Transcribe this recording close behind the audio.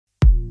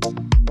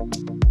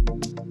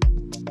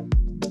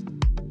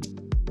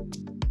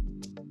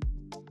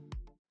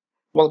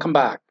Welcome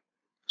back.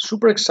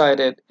 Super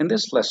excited in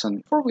this lesson.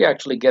 Before we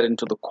actually get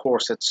into the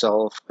course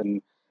itself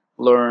and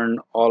learn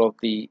all of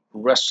the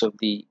rest of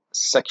the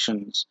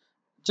sections,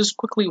 just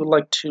quickly would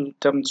like to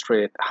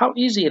demonstrate how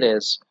easy it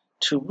is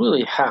to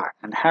really hack.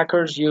 And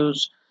hackers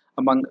use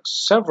among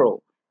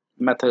several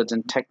methods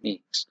and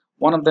techniques,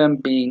 one of them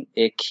being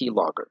a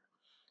keylogger.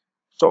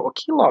 So a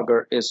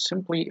keylogger is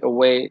simply a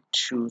way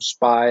to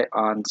spy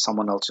on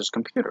someone else's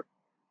computer.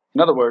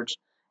 In other words,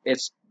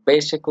 it's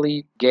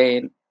basically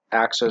gain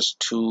access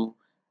to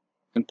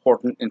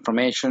important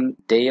information,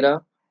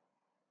 data,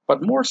 but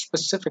more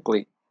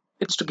specifically,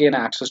 it's to gain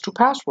access to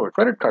password,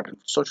 credit card info,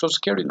 social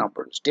security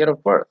numbers, date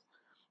of birth,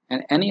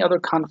 and any other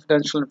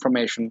confidential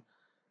information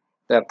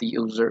that the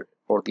user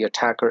or the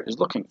attacker is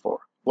looking for.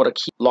 What a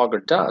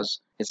keylogger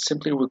does is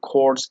simply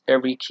records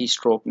every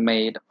keystroke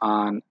made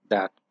on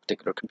that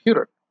particular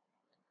computer.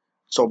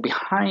 So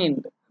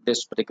behind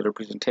this particular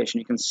presentation,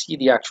 you can see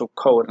the actual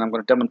code, and I'm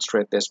going to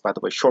demonstrate this, by the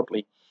way,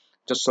 shortly,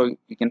 just so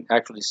you can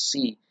actually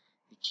see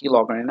the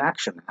keylogger in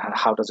action and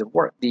how does it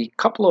work. The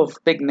couple of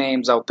big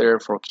names out there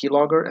for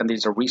keylogger, and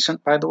these are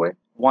recent, by the way.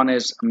 One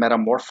is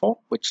Metamorpho,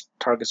 which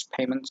targets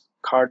payments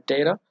card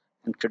data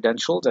and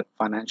credentials at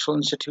financial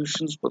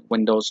institutions with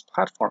Windows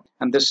platform.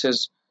 And this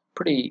is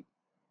pretty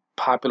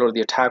popular.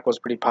 The attack was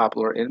pretty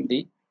popular in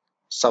the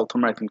South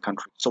American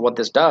country. So what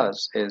this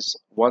does is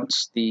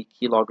once the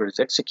keylogger is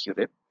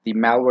executed, the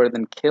malware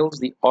then kills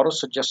the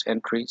auto-suggest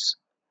entries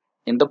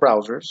in the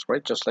browsers,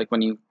 right? Just like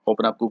when you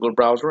open up Google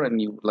browser and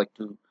you like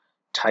to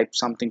type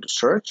something to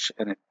search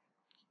and it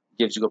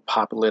gives you a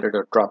populated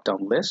or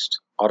drop-down list,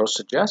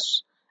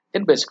 auto-suggests,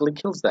 it basically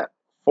kills that,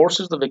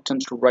 forces the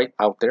victims to write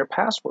out their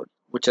password,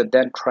 which it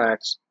then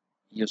tracks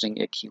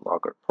using a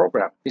keylogger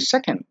program. The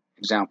second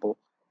example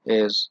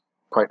is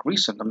quite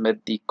recent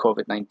amid the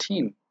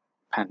COVID-19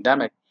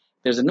 pandemic.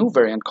 There's a new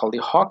variant called the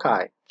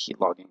Hawkeye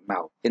Keylogging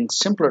malware. In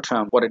simpler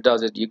terms, what it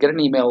does is you get an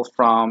email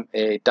from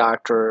a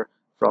doctor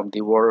from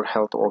the World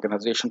Health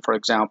Organization, for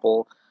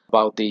example,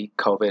 about the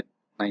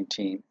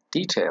COVID-19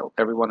 detail.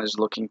 Everyone is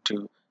looking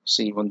to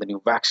see when the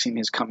new vaccine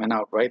is coming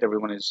out, right?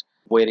 Everyone is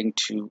waiting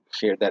to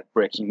hear that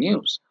breaking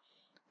news.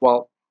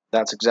 Well,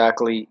 that's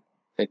exactly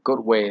a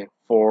good way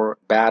for a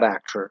bad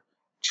actor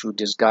to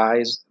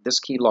disguise this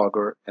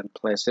keylogger and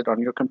place it on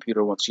your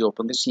computer. Once you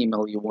open this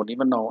email, you won't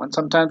even know. And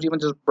sometimes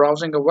even just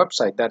browsing a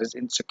website that is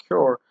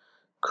insecure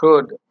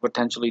could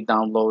potentially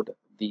download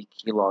the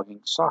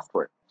keylogging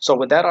software. So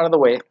with that out of the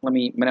way, let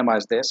me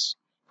minimize this.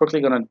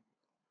 Quickly going to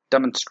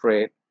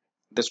demonstrate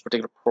this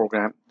particular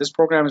program. This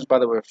program is, by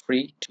the way,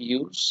 free to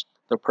use.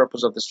 The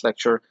purpose of this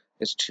lecture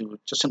is to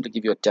just simply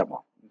give you a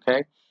demo, okay?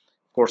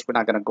 Of course, we're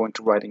not going to go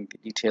into writing the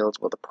details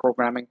of the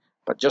programming,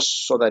 but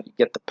just so that you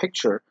get the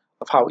picture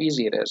of how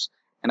easy it is.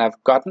 And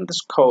I've gotten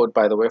this code,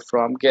 by the way,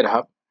 from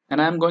GitHub,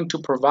 and I'm going to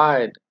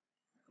provide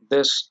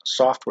this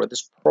software,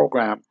 this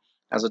program,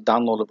 as a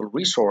downloadable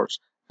resource,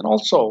 and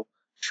also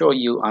show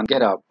you on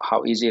GitHub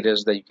how easy it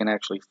is that you can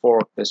actually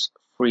fork this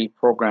free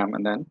program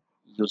and then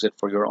use it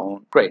for your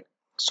own. Great.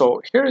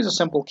 So here is a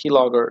simple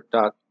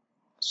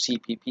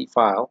keylogger.cpp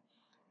file,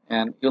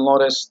 and you'll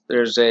notice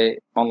there's a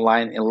on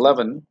line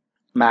 11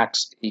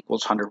 max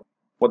equals 100.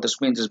 What this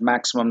means is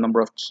maximum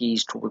number of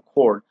keys to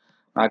record.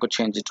 I could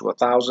change it to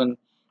 1,000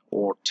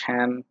 or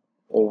 10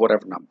 or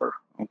whatever number.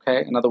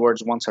 Okay. In other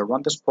words, once I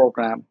run this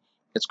program,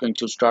 it's going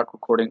to start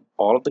recording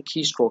all of the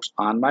keystrokes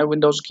on my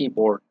Windows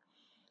keyboard,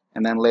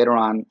 and then later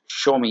on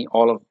show me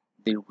all of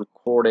the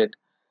recorded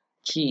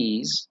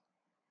keys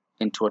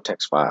into a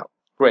text file.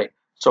 Great.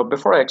 So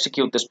before I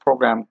execute this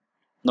program,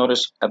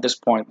 notice at this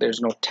point there's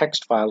no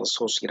text file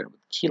associated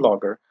with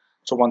keylogger.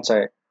 So once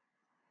I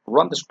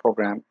run this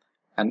program,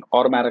 and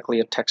automatically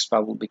a text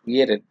file will be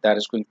created that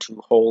is going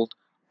to hold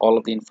all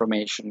of the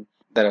information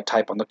that I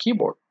type on the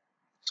keyboard.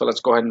 So let's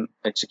go ahead and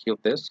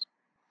execute this.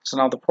 So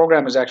now the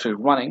program is actually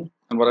running,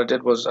 and what I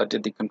did was I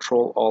did the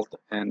Control Alt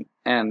and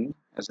N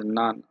as a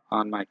none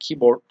on my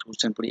keyboard to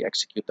simply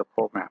execute the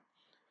program.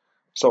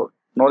 So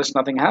notice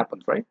nothing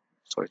happens, right?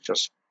 So it's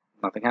just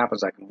nothing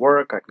happens. I can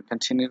work, I can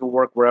continue to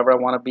work wherever I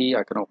want to be.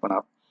 I can open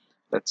up,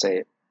 let's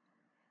say,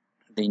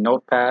 the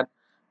notepad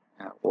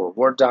or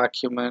Word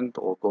document,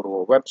 or go to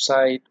a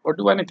website, or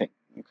do anything,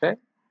 okay?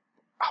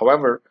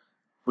 However,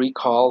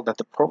 recall that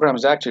the program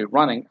is actually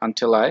running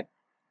until I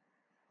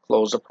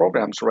close the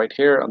program. So right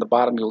here on the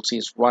bottom, you'll see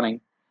it's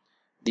running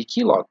the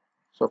keylog.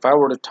 So if I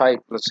were to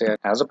type, let's say,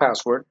 as a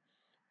password,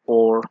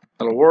 or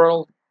hello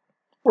world,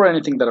 or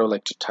anything that I would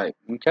like to type,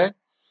 okay? And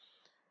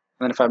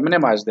then if I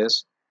minimize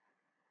this,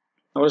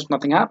 notice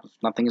nothing happens.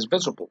 Nothing is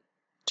visible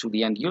to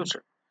the end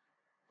user.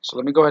 So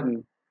let me go ahead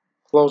and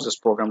close this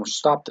program or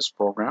stop this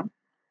program.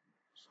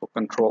 So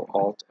Control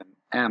Alt and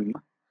M. And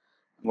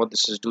what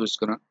this is doing is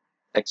going to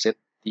exit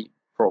the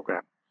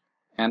program.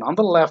 And on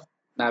the left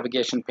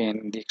navigation pane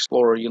in the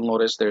Explorer, you'll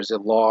notice there's a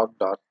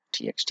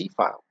log.txt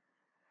file.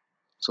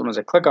 As soon as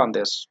I click on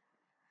this,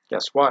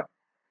 guess what?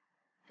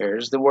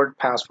 Here's the word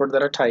password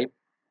that I type.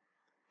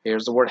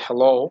 Here's the word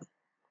hello,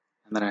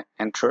 and then I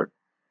enter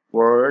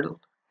word,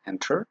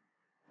 enter,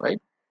 right?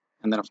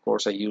 And then of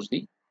course I use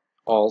the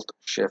Alt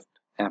Shift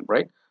M,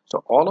 right?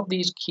 So all of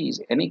these keys,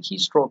 any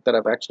keystroke that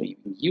I've actually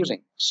been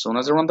using, as soon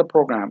as I run the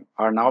program,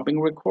 are now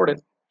being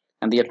recorded,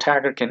 and the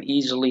attacker can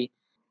easily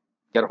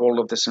get hold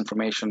of this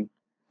information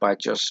by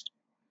just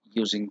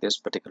using this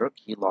particular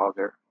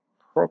keylogger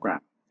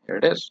program. Here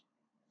it is.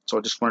 So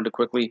I just wanted to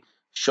quickly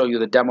show you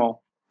the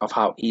demo of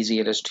how easy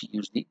it is to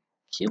use the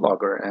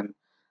keylogger, and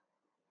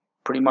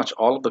pretty much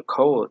all of the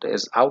code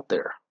is out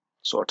there.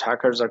 So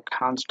attackers are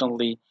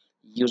constantly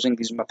using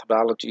these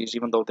methodologies,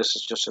 even though this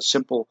is just a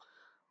simple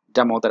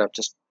demo that I've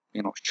just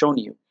shown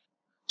you.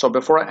 So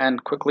before I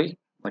end quickly,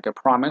 like I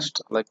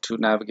promised, I'd like to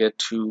navigate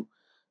to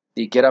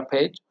the GitHub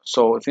page.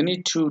 So if you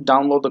need to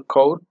download the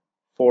code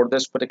for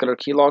this particular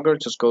keylogger,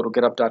 just go to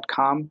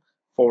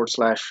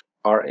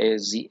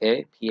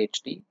github.com/RAZA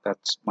PhD.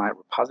 That's my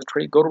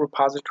repository. Go to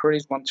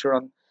repositories once you're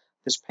on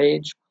this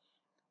page,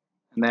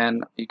 and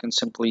then you can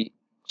simply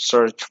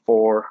search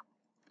for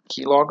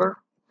keylogger,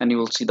 and you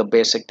will see the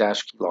basic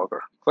dash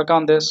keylogger. Click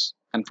on this,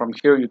 and from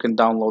here you can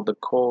download the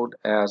code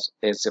as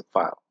a zip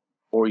file,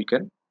 or you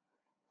can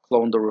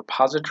clone the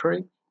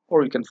repository,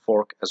 or you can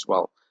fork as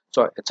well.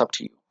 So it's up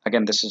to you.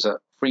 Again, this is a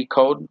free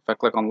code. If I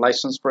click on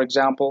license, for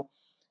example,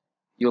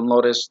 you'll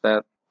notice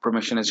that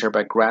permission is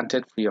hereby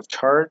granted free of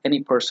charge.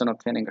 Any person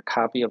obtaining a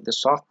copy of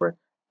this software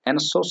and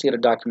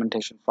associated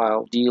documentation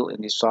file deal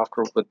in the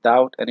software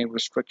without any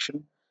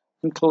restriction,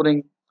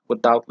 including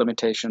without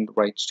limitation, the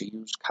rights to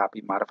use,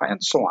 copy, modify,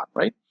 and so on,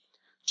 right?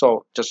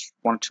 So just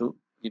want to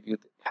give you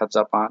the heads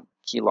up on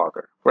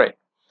keylogger. Great.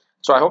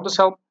 So I hope this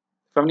helped.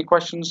 If you have any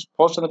questions,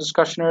 post in the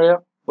discussion area.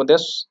 With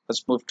this,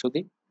 let's move to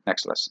the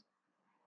next lesson.